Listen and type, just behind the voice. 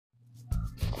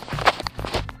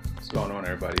on,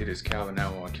 everybody? It is Calvin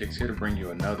now on Kicks here to bring you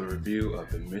another review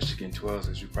of the Michigan 12s,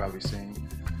 as you've probably seen.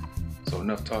 So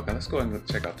enough talking, let's go ahead and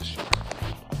check out the shoe.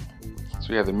 So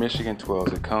we have the Michigan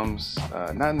 12s. It comes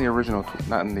not in the original,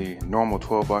 not in the normal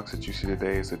 12 box that you see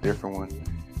today. It's a different one.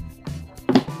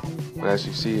 But as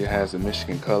you see, it has the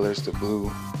Michigan colors, the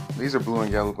blue. These are blue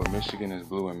and yellow, but Michigan is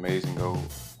blue and maize and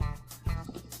gold.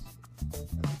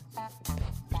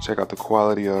 Check out the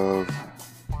quality of,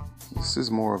 this is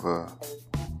more of a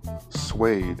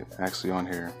suede actually on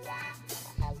here.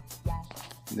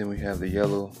 And then we have the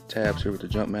yellow tabs here with the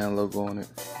Jumpman logo on it.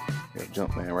 We have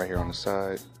Jumpman right here on the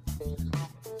side.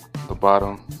 The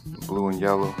bottom, blue and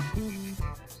yellow.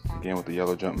 Again with the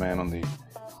yellow Jumpman on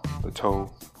the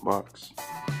toe box.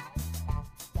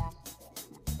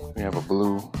 We have a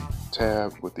blue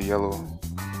tab with the yellow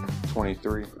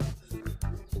 23.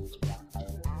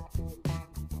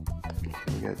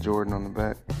 We got Jordan on the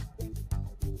back.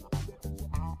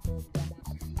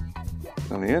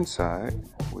 On the inside,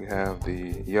 we have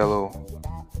the yellow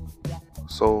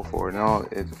sole for it. And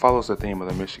it follows the theme of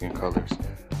the Michigan colors.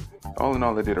 All in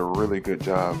all, they did a really good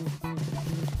job,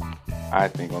 I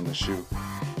think, on the shoe.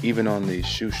 Even on the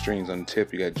shoestrings on the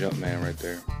tip, you got Jumpman right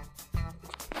there.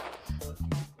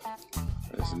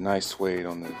 There's a nice suede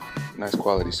on the, nice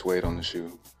quality suede on the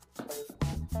shoe.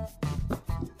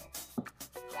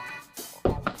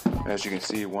 As you can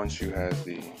see, one shoe has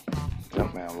the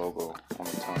Jumpman logo on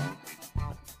the tongue.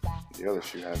 The other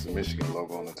shoe has the Michigan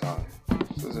logo on the tongue.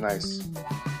 So there's a nice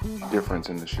difference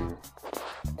in the shoe.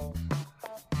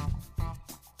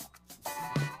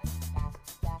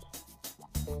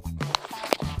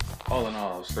 All in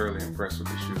all, I was thoroughly impressed with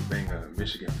the shoe. Being a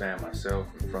Michigan fan myself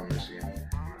and from Michigan,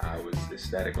 I was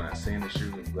ecstatic when I seen the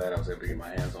shoe. I'm glad I was able to get my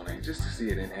hands on it. And just to see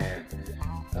it in hand,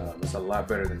 it's a lot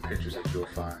better than pictures that you'll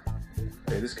find.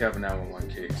 Hey, this is Calvin 911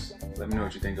 Kicks. Let me know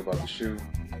what you think about the shoe.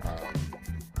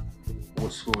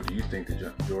 What school do you think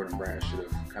the Jordan brand should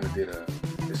have kind of did a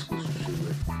exclusive shoe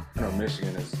with? I know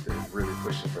Michigan is really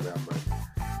pushing for them, but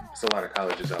it's a lot of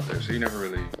colleges out there, so you never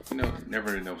really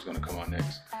know what's going to come on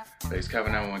next. Hey, it's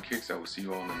Calvin 911 Kicks. I will see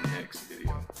you all in the next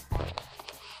video.